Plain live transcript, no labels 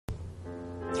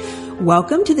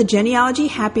Welcome to the Genealogy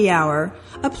Happy Hour,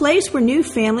 a place where new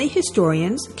family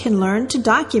historians can learn to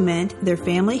document their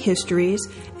family histories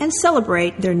and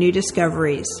celebrate their new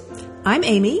discoveries. I'm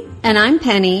Amy. And I'm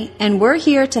Penny, and we're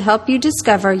here to help you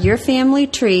discover your family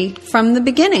tree from the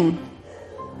beginning.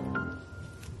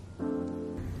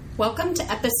 Welcome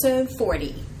to episode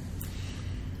 40.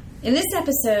 In this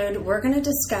episode, we're going to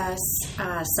discuss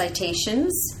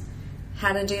citations,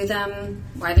 how to do them,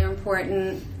 why they're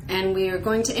important, and we are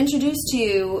going to introduce to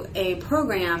you a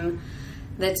program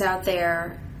that's out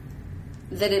there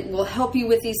that it will help you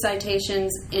with these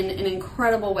citations in an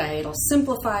incredible way. It'll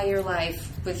simplify your life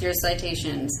with your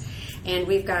citations. And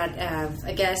we've got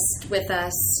a guest with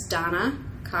us, Donna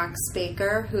Cox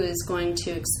Baker, who is going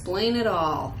to explain it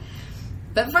all.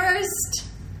 But first,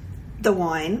 The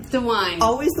wine. the wine.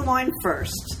 Always the wine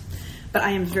first. But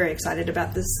I am very excited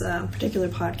about this particular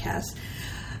podcast.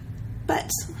 But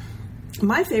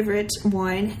my favorite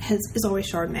wine is always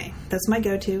Chardonnay. That's my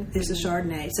go-to, is the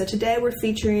Chardonnay. So today we're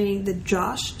featuring the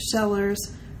Josh Cellars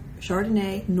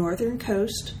Chardonnay Northern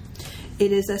Coast.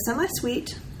 It is a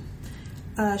semi-sweet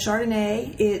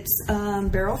Chardonnay. It's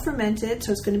barrel fermented,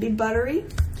 so it's going to be buttery.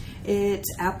 It's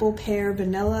apple, pear,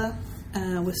 vanilla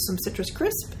with some citrus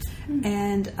crisp.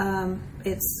 And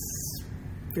it's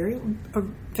very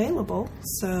available.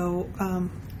 So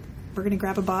we're going to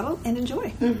grab a bottle and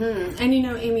enjoy. Mm-hmm. And you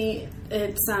know, Amy,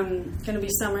 it's going to be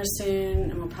summer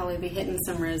soon, and we'll probably be hitting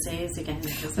some rosés again.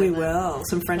 We will.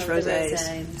 Some French love the rosés.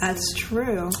 rosé. That's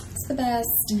true. It's the best.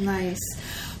 Nice.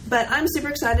 But I'm super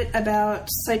excited about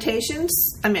citations.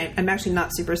 I mean, I'm actually not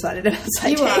super excited about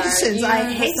citations. You are. I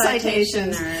You're hate a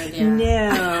citation citations. nerd,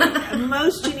 yeah. No.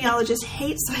 Most genealogists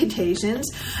hate citations.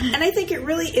 And I think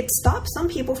it stops some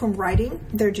people from writing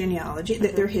their genealogy,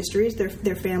 their histories,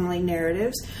 their family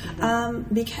narratives,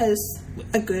 because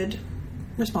a good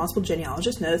responsible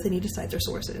genealogist knows they need to cite their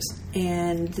sources,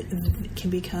 and it can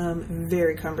become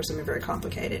very cumbersome and very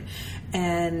complicated.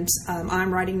 And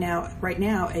I'm writing right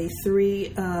now a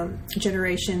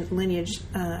 3-generation lineage,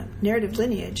 narrative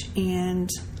lineage, and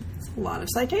a lot of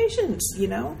citations,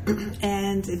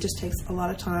 and it just takes a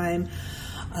lot of time,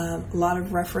 a lot of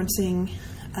referencing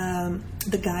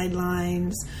the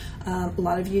guidelines, a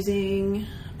lot of using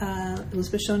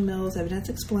Elizabeth Shown Mills, Evidence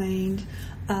Explained.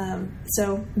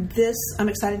 So I'm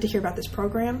excited to hear about this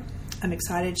program. I'm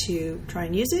excited to try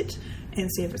and use it and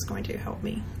see if it's going to help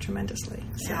me tremendously.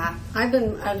 So. Yeah, I've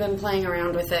been playing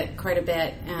around with it quite a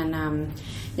bit, and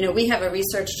we have a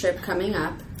research trip coming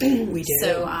up. We do.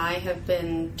 So I have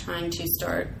been trying to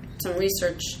start some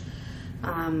research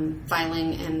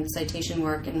filing and citation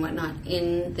work and whatnot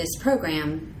in this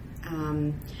program,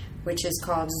 which is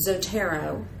called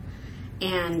Zotero.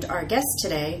 And our guest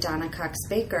today, Donna Cox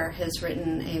Baker, has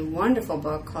written a wonderful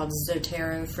book called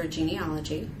Zotero for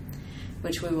Genealogy,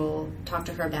 which we will talk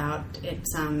to her about. It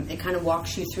kind of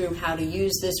walks you through how to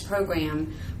use this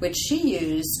program, which she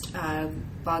used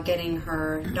while getting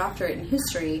her doctorate in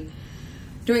history,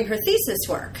 doing her thesis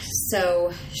work.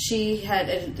 So she had,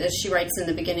 as she writes in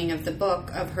the beginning of her book,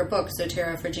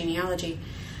 Zotero for Genealogy,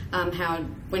 how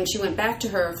when she went back to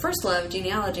her first love,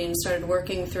 genealogy, and started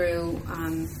working through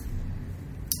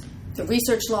the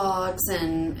research logs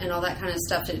and all that kind of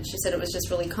stuff, she said it was just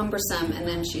really cumbersome, and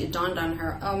then it dawned on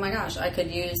her, oh my gosh, I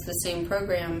could use the same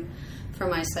program for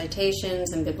my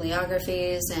citations and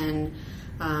bibliographies and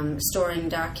storing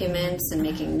documents and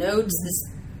making notes.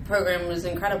 This program was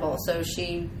incredible. So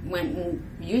she went and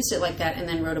used it like that, and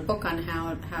then wrote a book on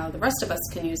how the rest of us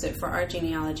can use it for our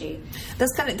genealogy.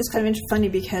 That's kind of funny,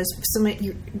 because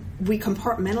we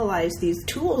compartmentalize these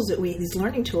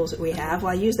learning tools that we have.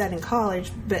 Well, I use that in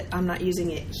college, but I'm not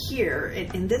using it here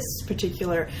in this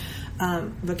particular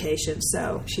vocation.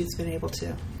 So she's been able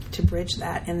to bridge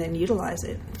that and then utilize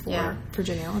it for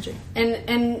genealogy.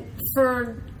 And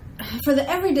for the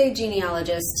everyday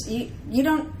genealogist, you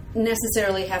don't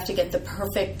necessarily have to get the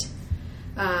perfect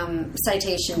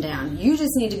citation down. You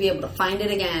just need to be able to find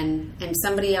it again, and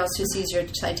somebody else who sees your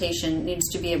citation needs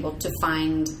to be able to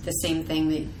find the same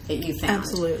thing that you found.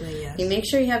 Absolutely, yes. You make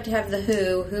sure you have to have the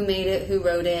who made it, who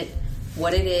wrote it,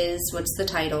 what it is, what's the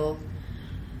title,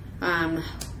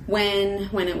 when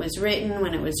it was written,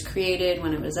 when it was created,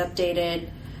 when it was updated,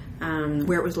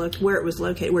 where it was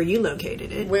located, where you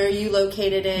located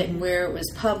it, where it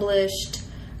was published,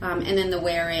 and then the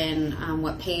wherein,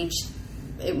 what page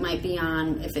it might be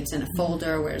on, if it's in a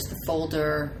folder, where's the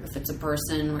folder, if it's a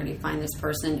person, where do you find this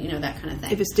person, that kind of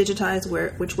thing. If it's digitized,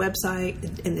 which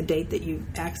website, and the date that you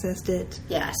accessed it.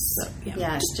 Yes. So, yeah.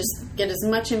 Yes, just get as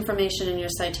much information in your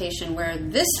citation, where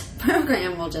this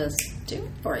program will just do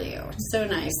it for you. It's so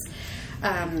nice.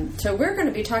 So we're going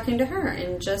to be talking to her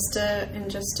in just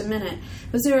a minute.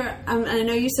 Was there? I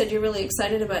know you said you're really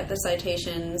excited about the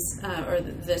citations or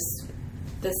this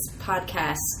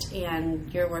podcast,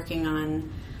 and you're working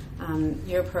on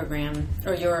your program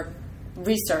or your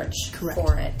research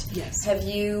for it. Yes. Have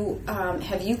you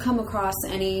come across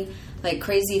any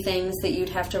crazy things that you'd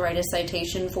have to write a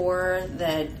citation for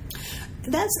that?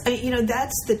 That's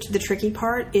the tricky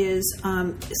part is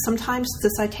sometimes the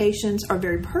citations are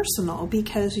very personal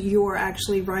because you're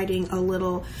actually writing a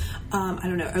little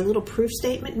a little proof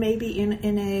statement maybe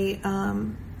in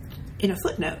a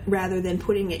footnote rather than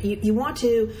putting it. You want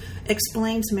to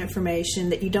explain some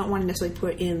information that you don't want to necessarily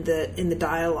put in the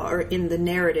dialogue or in the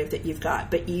narrative that you've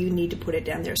got, but you need to put it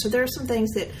down there. So there are some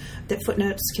things that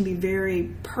footnotes can be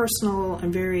very personal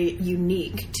and very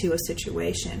unique to a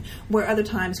situation, where other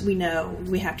times we know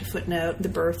we have to footnote the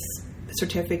birth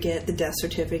certificate, the death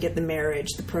certificate, the marriage,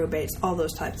 the probates, all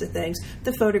those types of things,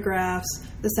 the photographs,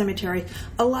 the cemetery.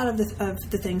 A lot of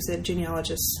the things that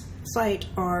genealogists cite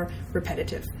are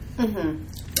repetitive.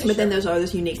 Mm-hmm. But then those are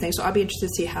those unique things. So I'll be interested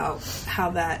to see how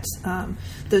that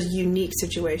those unique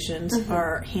situations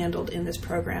are handled in this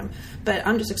program. But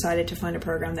I'm just excited to find a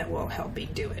program that will help me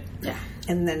do it. Yeah.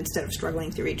 And then instead of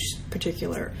struggling through each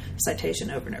particular citation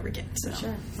over and over again. So.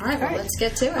 Sure. All right. Well, let's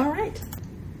get to it. All right.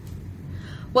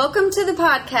 Welcome to the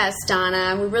podcast,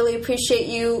 Donna. We really appreciate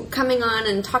you coming on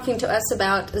and talking to us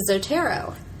about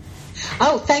Zotero.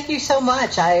 Oh, thank you so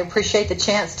much. I appreciate the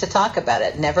chance to talk about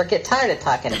it. Never get tired of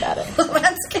talking about it. Well,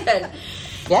 that's good.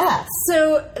 Yeah.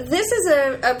 So this is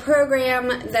a program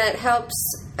that helps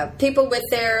people with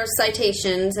their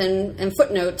citations and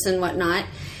footnotes and whatnot.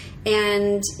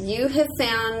 And you have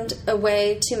found a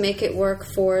way to make it work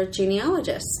for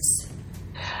genealogists.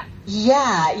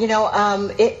 Yeah,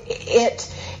 it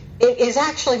is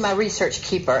actually my research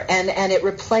keeper, and it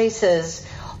replaces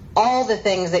all the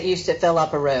things that used to fill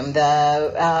up a room,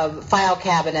 the file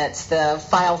cabinets, the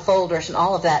file folders, and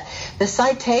all of that. The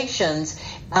citations,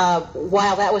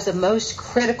 while that was the most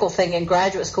critical thing in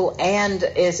graduate school and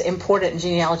is important in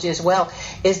genealogy as well,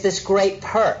 is this great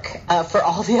perk for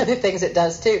all the other things it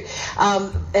does too.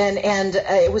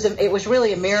 It was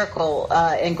really a miracle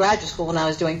in graduate school when I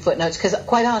was doing footnotes, because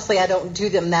quite honestly I don't do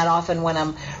them that often when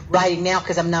I'm writing now,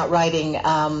 because I'm not writing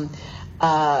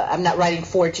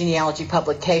for genealogy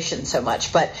publication so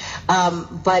much, but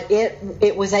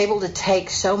it was able to take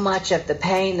so much of the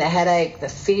pain, the headache, the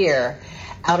fear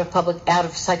out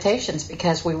of citations,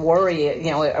 because we worry,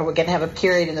 are we going to have a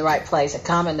period in the right place, a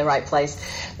comma in the right place?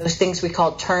 Those things we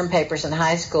called term papers in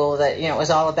high school that, it was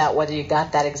all about whether you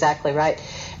got that exactly right.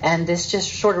 And this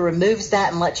just sort of removes that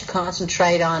and lets you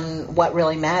concentrate on what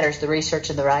really matters, the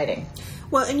research and the writing.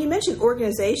 Well, and you mentioned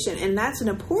organization, and that's an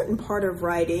important part of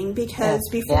writing, because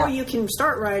before you can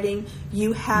start writing,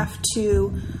 you have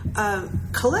to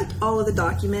collect all of the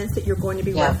documents that you're going to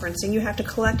be referencing. You have to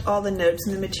collect all the notes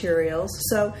and the materials.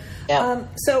 So,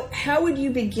 so how would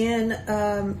you begin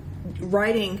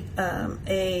writing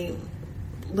a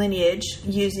lineage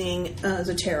using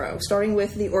Zotero, starting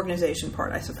with the organization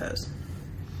part, I suppose?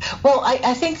 Well,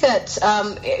 I think that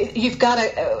you've got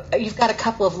a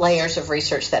couple of layers of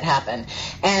research that happen,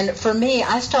 and for me,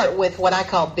 I start with what I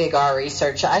call big R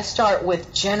research. I start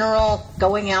with general,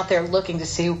 going out there looking to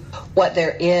see what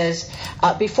there is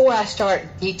before I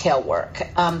start detail work.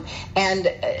 And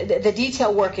the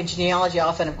detail work in genealogy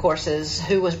often, of course, is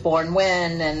who was born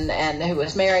when and who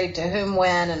was married to whom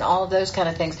when and all of those kind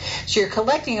of things. So you're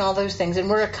collecting all those things, and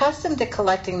we're accustomed to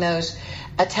collecting those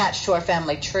attached to our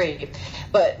family tree.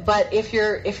 But if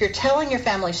you're telling your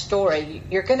family story,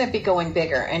 you're going to be going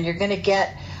bigger, and you're going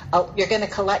to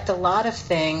collect a lot of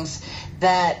things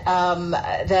that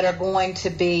are going to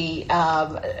be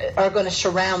are going to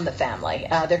surround the family.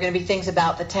 There are going to be things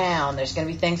about the town. There's going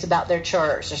to be things about their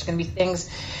church. There's going to be things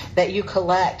that you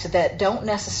collect that don't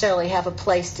necessarily have a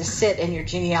place to sit in your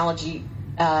genealogy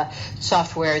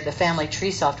software, the family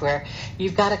tree software.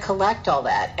 You've got to collect all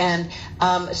that, and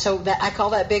so that I call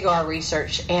that big R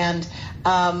research, and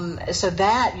so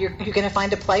that you're going to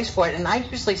find a place for it. And I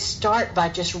usually start by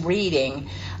just reading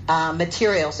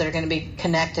materials that are going to be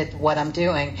connected to what I'm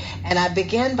doing, and I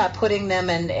begin by putting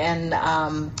them in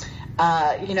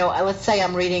let's say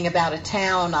I'm reading about a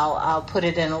town, I'll put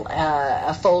it in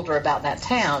a folder about that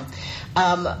town.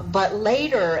 But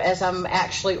later, as I'm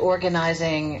actually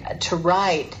organizing to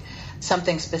write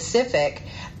something specific,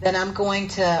 then I'm going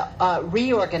to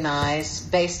reorganize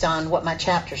based on what my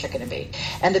chapters are going to be.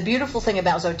 And the beautiful thing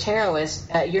about Zotero is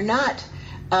you're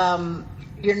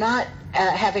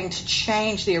having to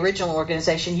change the original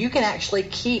organization. You can actually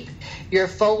keep your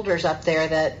folders up there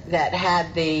that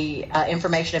had the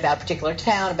information about a particular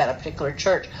town, about a particular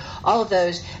church, all of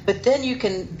those. But then you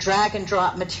can drag and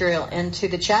drop material into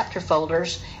the chapter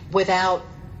folders without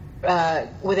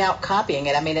copying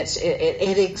it. I mean,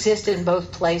 it exists in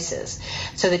both places,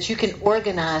 so that you can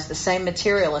organize the same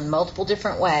material in multiple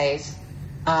different ways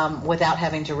without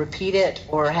having to repeat it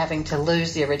or having to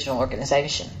lose the original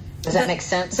organization. Does that make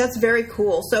sense? That's very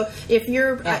cool. So if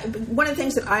you're, one of the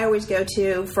things that I always go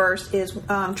to first is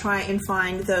try and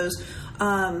find those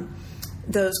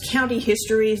county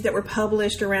histories that were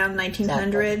published around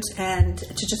 1900s, and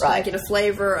to just kind of get a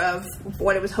flavor of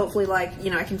what it was hopefully like.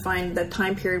 I can find the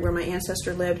time period where my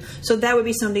ancestor lived. So that would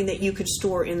be something that you could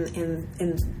store in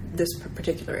this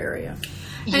particular area.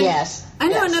 Yes. I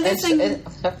know another thing.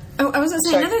 I was going to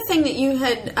say another thing that you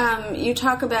had you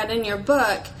talk about in your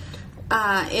book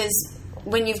is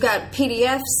when you've got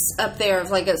PDFs up there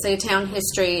of, like, let's say, a town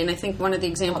history, and I think one of the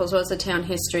examples was a town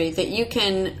history, that you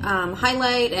can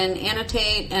highlight and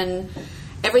annotate, and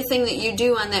everything that you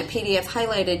do on that PDF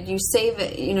highlighted, you save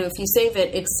it. If you save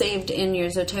it, it's saved in your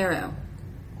Zotero.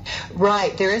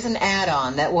 Right. There is an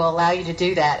add-on that will allow you to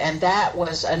do that, and that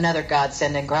was another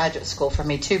godsend in graduate school for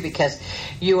me too, because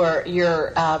you're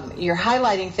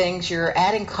highlighting things, you're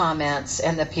adding comments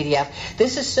in the PDF.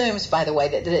 This assumes, by the way,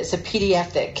 that it's a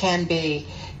PDF that can be,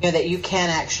 that you can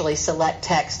actually select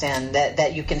text in,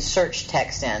 that you can search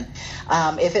text in.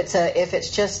 If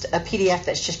it's just a PDF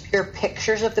that's just pure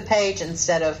pictures of the page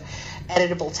instead of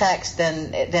editable text,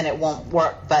 then it won't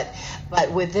work. But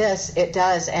with this, it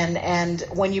does. And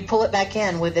when you pull it back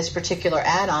in with this particular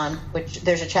add-on, which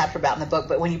there's a chapter about in the book,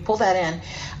 but when you pull that in,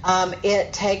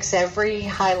 it takes every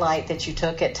highlight that you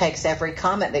took, it takes every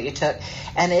comment that you took,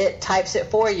 and it types it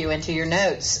for you into your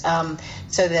notes,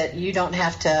 so that you don't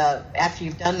have to, after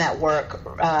you've done that work,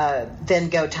 then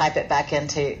go type it back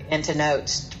into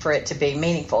notes for it to be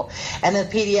meaningful. And the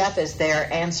PDF is there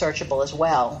and searchable as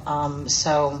well.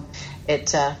 So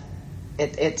it's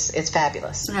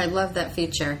fabulous. I love that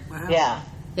feature. Wow.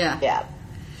 Yeah.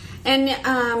 And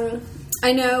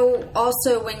I know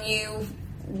also when you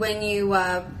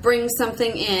bring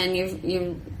something in,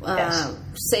 you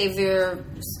save you're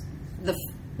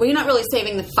not really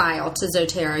saving the file to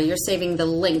Zotero. You're saving the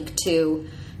link to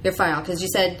your file, because you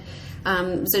said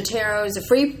Zotero is a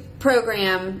free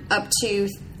program up to,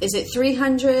 is it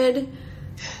 300?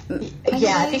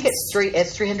 Yeah, I think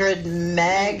it's 300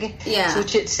 meg,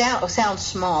 which it sounds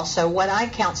small. So what I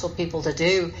counsel people to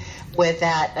do with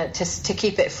that, to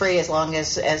keep it free as long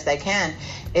as they can,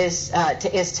 is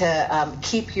to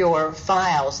keep your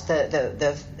files,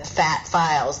 the fat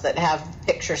files that have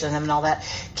pictures in them and all that,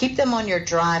 keep them on your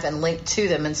drive and link to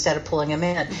them instead of pulling them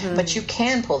in. Mm-hmm. But you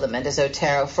can pull them into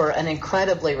Zotero for an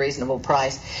incredibly reasonable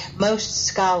price. Most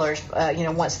scholars,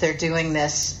 once they're doing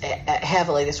this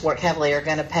work heavily, are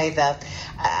going to pay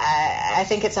I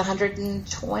think it's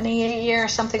 $120 a year or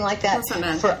something like that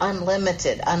for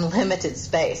unlimited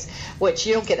space, which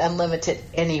you don't get unlimited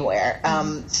anywhere.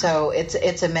 So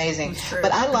it's amazing.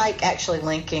 But I like actually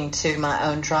linking to my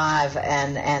own drive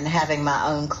and having my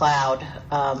own cloud,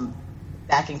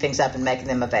 backing things up and making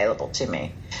them available to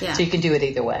me. Yeah. So you can do it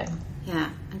either way. Yeah,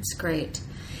 that's great.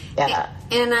 Yeah.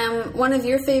 And one of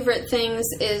your favorite things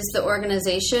is the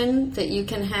organization, that you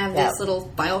can have these little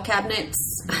file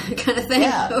cabinets kind of thing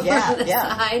over on the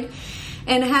side.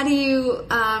 And how do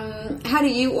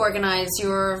you organize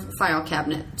your file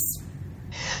cabinets?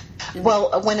 Well,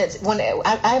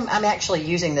 I'm actually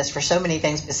using this for so many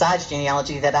things besides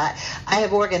genealogy, that I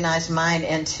have organized mine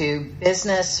into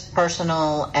business,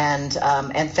 personal, and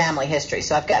family history.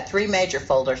 So I've got 3 major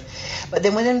folders. But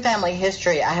then within family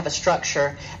history, I have a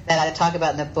structure that I talk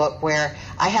about in the book where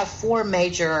I have 4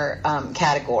 major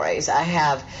categories. I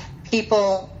have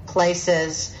people,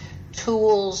 places,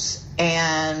 tools,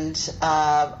 and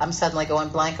I'm suddenly going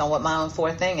blank on what my own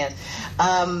 4th thing is.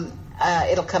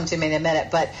 It'll come to me in a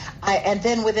minute, and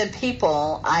then within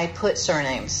people, I put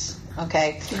surnames.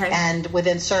 Okay. And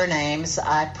within surnames,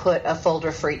 I put a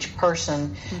folder for each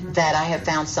person that I have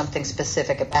found something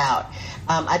specific about.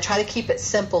 I try to keep it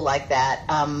simple like that,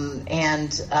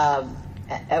 and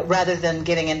rather than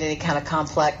getting into any kind of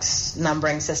complex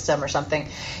numbering system or something.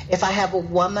 If I have a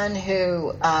woman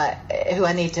who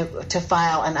I need to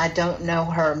file and I don't know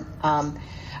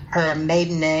her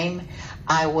maiden name,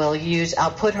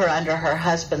 I'll put her under her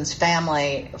husband's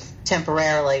family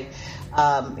temporarily,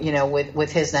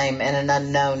 with his name and an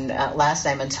unknown last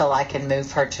name until I can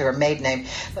move her to her maiden name.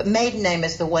 But maiden name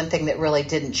is the one thing that really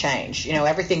didn't change.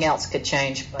 Everything else could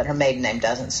change, but her maiden name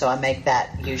doesn't. So I make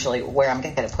that usually where I'm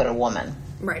going to put a woman.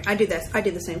 Right. I do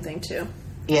the same thing too.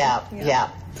 Yeah.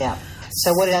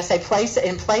 So what did I say?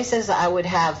 In places I would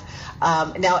have.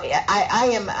 Now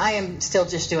I am still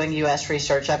just doing U.S.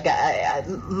 research. I've got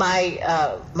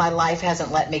my life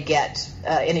hasn't let me get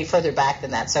any further back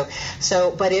than that.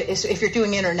 So but if you're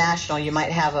doing international, you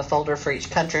might have a folder for each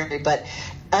country. But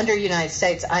under United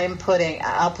States, I'll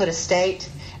put a state.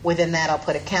 Within that, I'll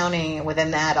put a county.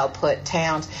 Within that, I'll put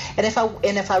towns. And if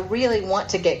I really want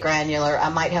to get granular, I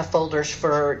might have folders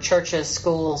for churches,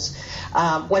 schools,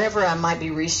 whatever I might be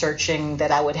researching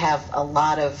that I would have a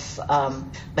lot of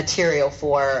material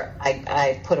for.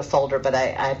 I put a folder, but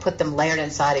I put them layered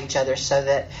inside each other so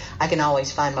that I can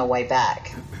always find my way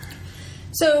back.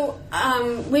 So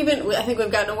I think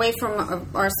we've gotten away from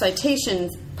our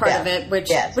citations part of it, which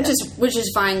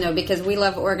is fine though, because we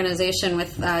love organization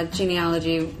with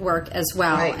genealogy work as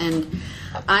well, right. And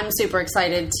I'm super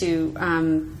excited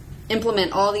to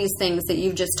implement all these things that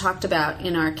you've just talked about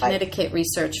in our Connecticut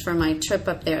research for my trip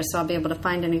up there, so I'll be able to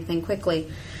find anything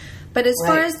quickly. But as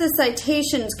far as the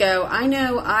citations go, I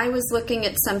know I was looking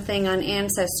at something on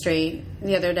Ancestry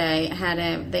the other day.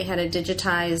 They had a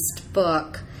digitized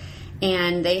book.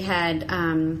 And they had,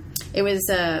 it was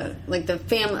like what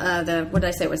did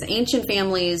I say? It was Ancient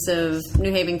Families of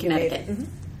New Haven, Connecticut.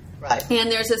 Mm-hmm. Right.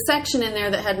 And there's a section in there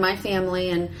that had my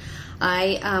family, and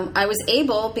I was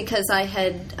able, because I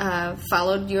had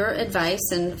followed your advice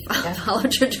and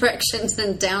followed your directions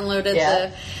and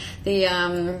downloaded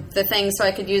the thing so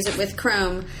I could use it with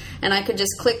Chrome, and I could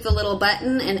just click the little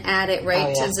button and add it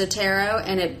to Zotero,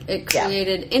 and it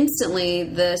created instantly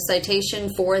the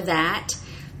citation for that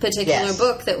particular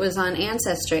book that was on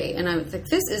Ancestry, and I was like,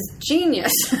 "This is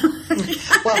genius."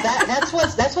 Well, that's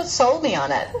what sold me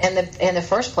on it in the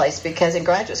first place, because in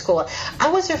graduate school I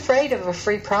was afraid of a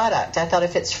free product. I thought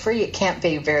if it's free, it can't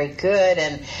be very good,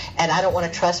 and I don't want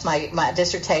to trust my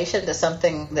dissertation to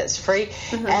something that's free.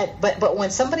 Mm-hmm. But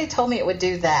when somebody told me it would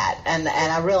do that, and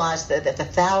I realized that the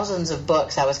thousands of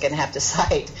books I was going to have to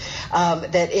cite,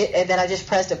 that I just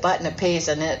pressed a button apiece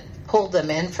and it pulled them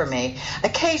in for me.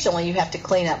 Occasionally, you have to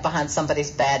clean up behind somebody's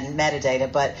bad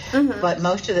metadata, but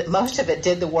most of it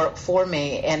did the work for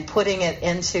me, and putting it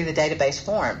into the database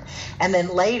form. And then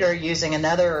later, using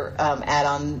another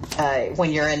add-on,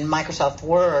 when you're in Microsoft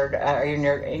Word or in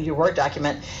your Word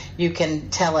document, you can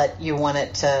tell it you want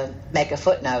it to make a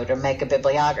footnote or make a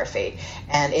bibliography,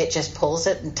 and it just pulls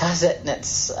it and does it, and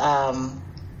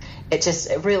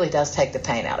it really does take the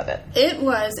pain out of it. It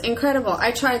was incredible.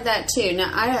 I tried that too.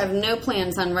 Now, I have no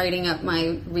plans on writing up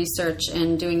my research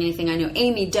and doing anything. I know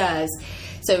Amy does,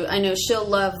 so I know she'll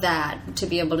love that, to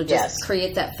be able to just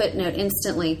create that footnote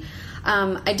instantly.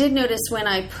 I did notice when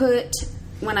I put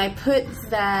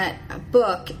that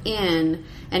book in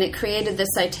and it created the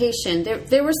citation,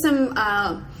 there were some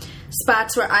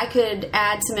spots where I could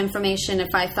add some information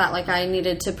if I thought like I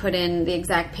needed to put in the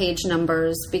exact page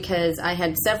numbers, because I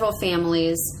had several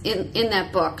families in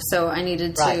that book, so I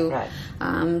needed to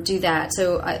do that.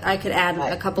 So I could add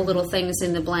a couple little things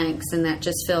in the blanks, and that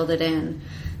just filled it in.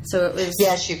 So it was.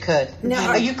 Yes, you could.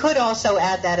 No, you could also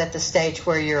add that at the stage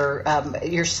where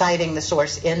you're citing the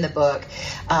source in the book,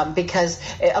 because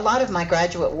a lot of my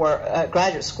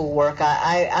graduate school work,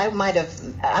 I might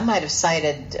have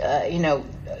cited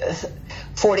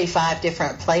 45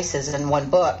 different places in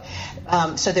one book.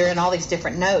 So they're in all these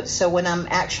different notes. So when I'm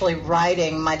actually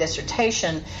writing my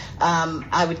dissertation,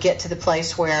 I would get to the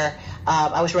place where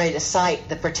I was ready to cite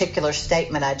the particular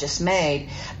statement I just made,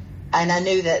 and I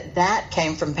knew that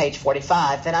came from page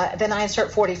 45. Then I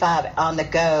insert 45 on the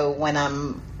go when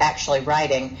I'm actually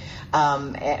writing,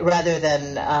 rather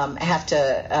than have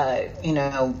to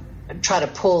try to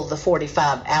pull the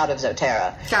 45 out of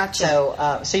Zotero.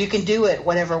 Gotcha. So you can do it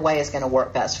whatever way is going to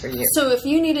work best for you. So if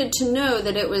you needed to know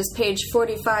that it was page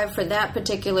 45 for that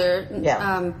particular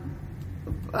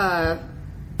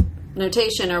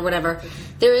notation or whatever,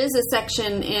 there is a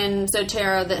section in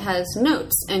Zotero that has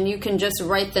notes, and you can just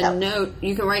write the note.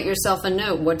 You can write yourself a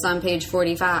note. What's on page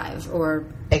 45 or...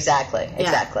 Exactly.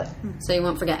 So you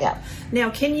won't forget. Yeah. Now,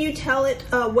 can you tell it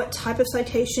what type of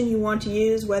citation you want to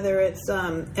use, whether it's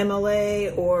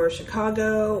MLA or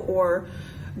Chicago, or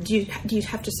do you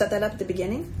have to set that up at the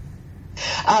beginning?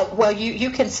 Well,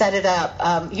 you can set it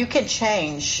up. You can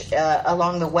change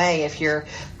along the way. If you're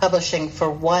publishing for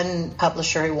one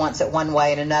publisher who wants it one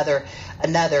way and another,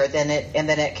 then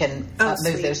it can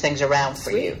move those things around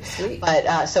for you. Sweet.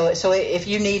 But so if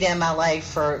you need MLA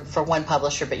for one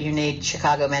publisher, but you need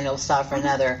Chicago Manual Style for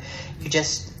another, you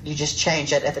just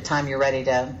change it at the time you're ready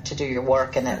to do your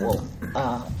work, and it will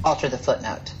alter the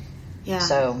footnote. Yeah.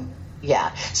 So.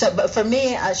 Yeah. So, but for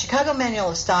me, Chicago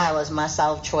Manual of Style is my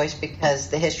style of choice because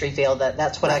the history field.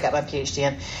 That's what I got my PhD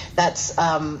in.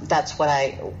 That's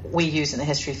what we use in the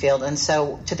history field. And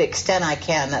so, to the extent I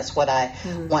can, that's what I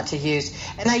want to use.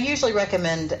 And I usually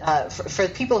recommend for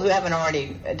people who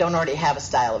don't already have a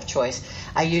style of choice.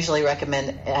 I usually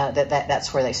recommend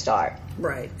that's where they start.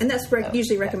 Right, and that's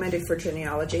usually recommended for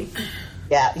genealogy.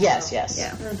 Yeah. Yes. Yeah.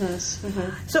 Mm-hmm.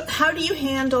 Mm-hmm. So, how do you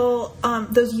handle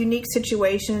those unique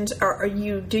situations?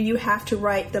 Do you have to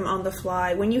write them on the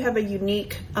fly when you have a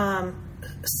unique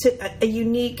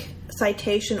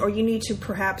citation, or you need to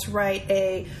perhaps write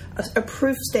a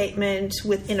proof statement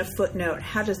within a footnote?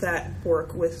 How does that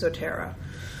work with Zotero?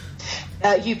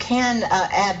 You can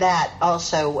add that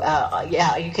also.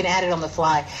 You can add it on the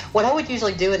fly. What I would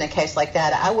usually do in a case like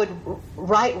that, I would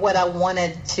write what I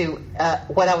wanted to,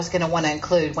 what I was going to want to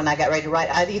include when I got ready to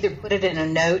write. I'd either put it in a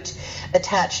note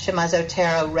attached to my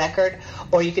Zotero record,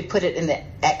 or you could put it in the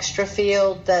extra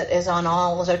field that is on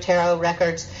all Zotero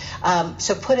records.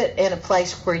 So put it in a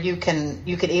place where you can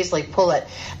easily pull it.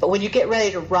 But when you get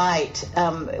ready to write,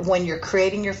 when you're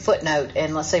creating your footnote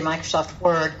in, let's say, Microsoft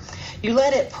Word, you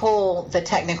let it pull the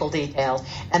technical details,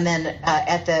 and then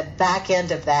at the back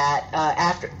end of that,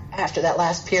 after that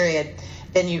last period,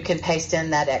 then you can paste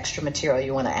in that extra material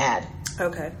you want to add.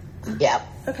 Okay. Yeah.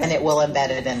 Okay. And it will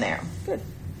embed it in there. Good.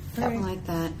 I like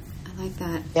that.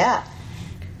 Yeah.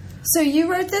 So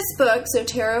you wrote this book,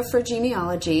 Zotero for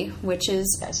Genealogy, which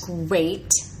is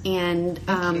great. And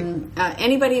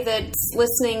anybody that's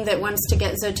listening that wants to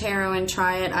get Zotero and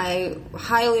try it, I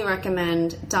highly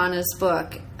recommend Donna's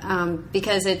book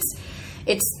because it's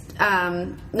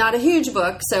not a huge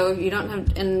book, so you don't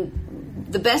have. And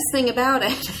the best thing about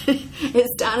it is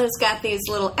Donna's got these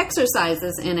little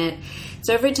exercises in it.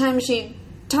 So every time she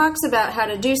talks about how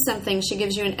to do something, she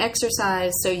gives you an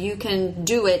exercise so you can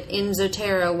do it in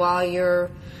Zotero while you're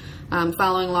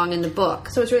following along in the book.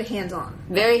 So it's really hands-on.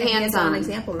 Very hands-on.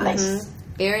 Example. Nice. Mm-hmm.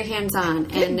 Very hands-on.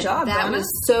 Good job, that Donna.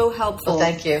 was so helpful. Well,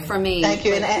 thank you. For me. Thank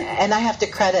you. And I have to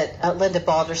credit Linda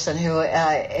Balderson,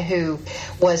 who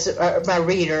was my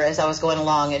reader as I was going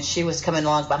along, and she was coming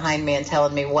along behind me and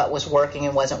telling me what was working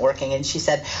and wasn't working. And she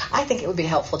said, I think it would be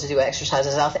helpful to do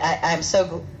exercises. I'm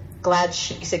so glad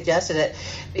she suggested it,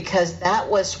 because that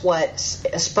was what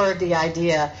spurred the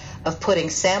idea of putting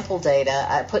sample data.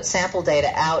 I put sample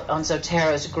data out on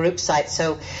Zotero's group site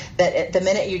so that the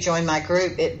minute you join my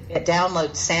group, it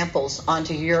downloads samples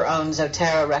onto your own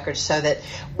Zotero records, so that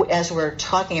as we're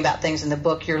talking about things in the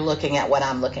book, you're looking at what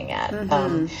I'm looking at.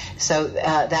 Mm-hmm. So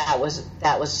that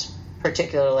was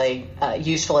particularly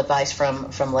useful advice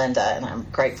from Linda, and I'm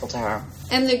grateful to her.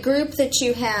 And the group that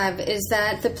you have, is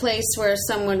that the place where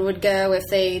someone would go if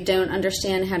they don't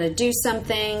understand how to do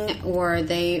something, or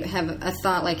they have a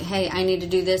thought like, hey, I need to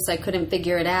do this, I couldn't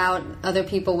figure it out? Other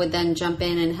people would then jump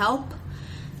in and help?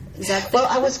 Well,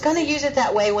 I was going to use it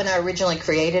that way when I originally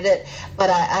created it, but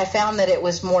I found that it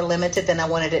was more limited than I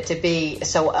wanted it to be.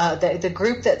 So the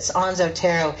group that's on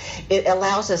Zotero, it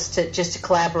allows us to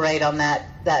collaborate on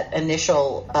that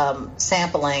initial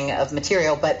sampling of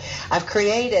material. But I've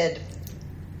created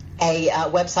a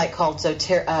website called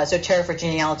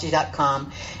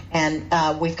ZoteroForGenealogy.com, and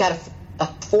we've got a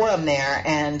forum there,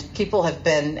 and people have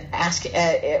been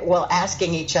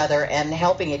asking each other and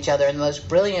helping each other in the most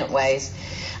brilliant ways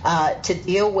to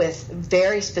deal with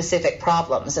very specific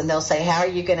problems. And they'll say, how are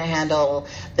you going to handle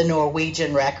the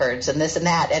Norwegian records and this and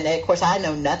that? And of course, I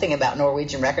know nothing about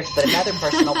Norwegian records, but another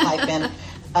person will pipe in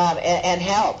and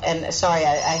help. And sorry,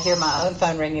 I hear my own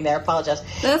phone ringing there. I apologize.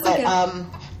 That's okay.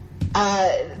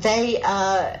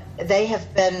 They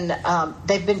have been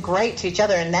they've been great to each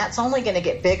other, and that's only going to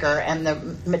get bigger. And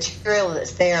the material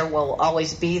that's there will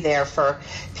always be there for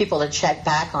people to check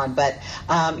back on. But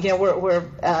we're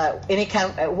any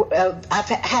kind. I've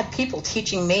had people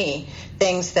teaching me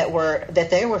things that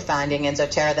they were finding in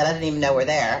Zotero that I didn't even know were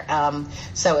there.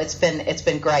 So it's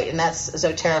been great, and that's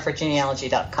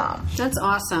ZoteroForGenealogy.com. That's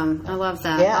awesome. I love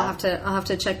that. Yeah. I'll have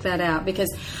to check that out,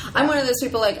 because I'm one of those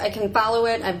people, like, I can follow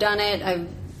it. I've done it.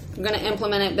 I'm going to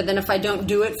implement it, but then if I don't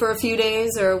do it for a few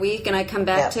days or a week and I come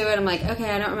back to it, I'm like, okay,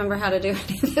 I don't remember how to do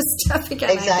any of this stuff again.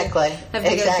 Exactly. I have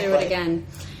to go through it again.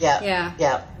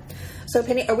 Yeah. So,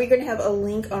 Penny, are we going to have a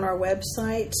link on our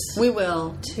website? We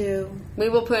will. We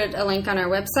will put a link on our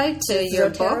website to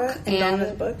your book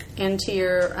and to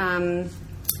your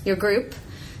group,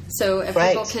 so if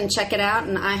people can check it out.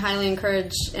 And I highly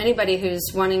encourage anybody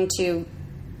who's wanting to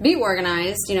be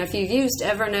organized. If you've used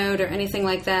Evernote or anything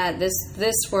like that, this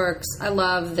works. I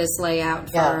love this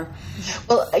layout for.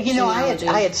 Well,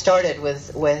 I had started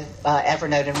with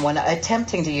Evernote and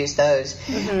attempting to use those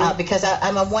because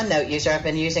I'm a OneNote user. I've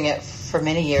been using it for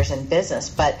many years in business,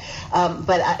 but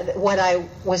what I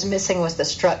was missing was the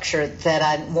structure that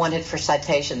I wanted for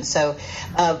citations. So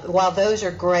while those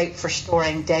are great for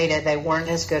storing data, they weren't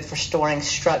as good for storing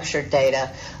structured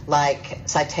data like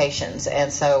citations.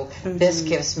 And so this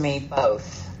gives me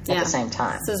both at the same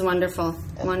time. This is wonderful.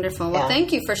 Wonderful. Well,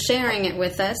 thank you for sharing it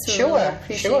with us. We really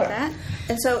appreciate that.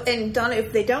 And Donna,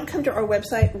 if they don't come to our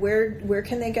website, where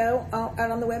can they go out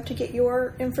on the web to get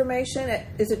your information?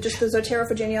 Is it just the zotero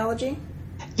for genealogy?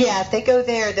 Yeah, if they go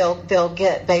there, they'll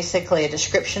get basically a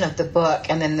description of the book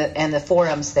and then the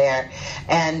forums there,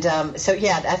 and I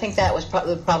think that would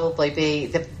probably be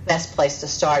the best place to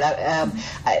start.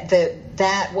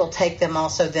 That will take them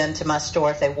also then to my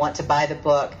store if they want to buy the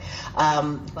book.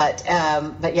 But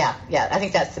I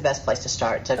think that's the best place to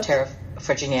start.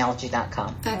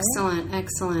 ZoteroForGenealogy.com.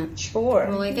 Excellent. Sure.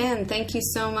 Well, again, thank you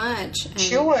so much.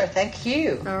 Sure, thank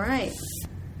you. All right.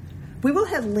 We will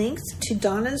have links to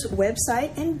Donna's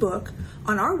website and book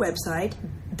on our website,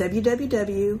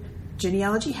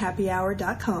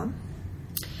 www.genealogyhappyhour.com.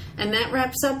 And that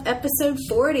wraps up episode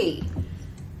 40.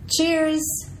 Cheers!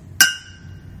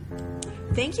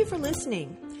 Thank you for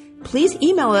listening. Please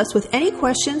email us with any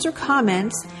questions or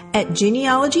comments at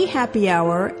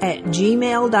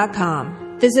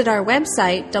genealogyhappyhour@gmail.com. Visit our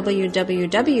website,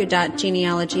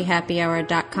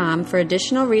 www.genealogyhappyhour.com, for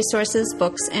additional resources,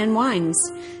 books, and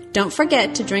wines. Don't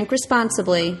forget to drink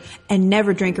responsibly and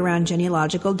never drink around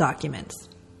genealogical documents.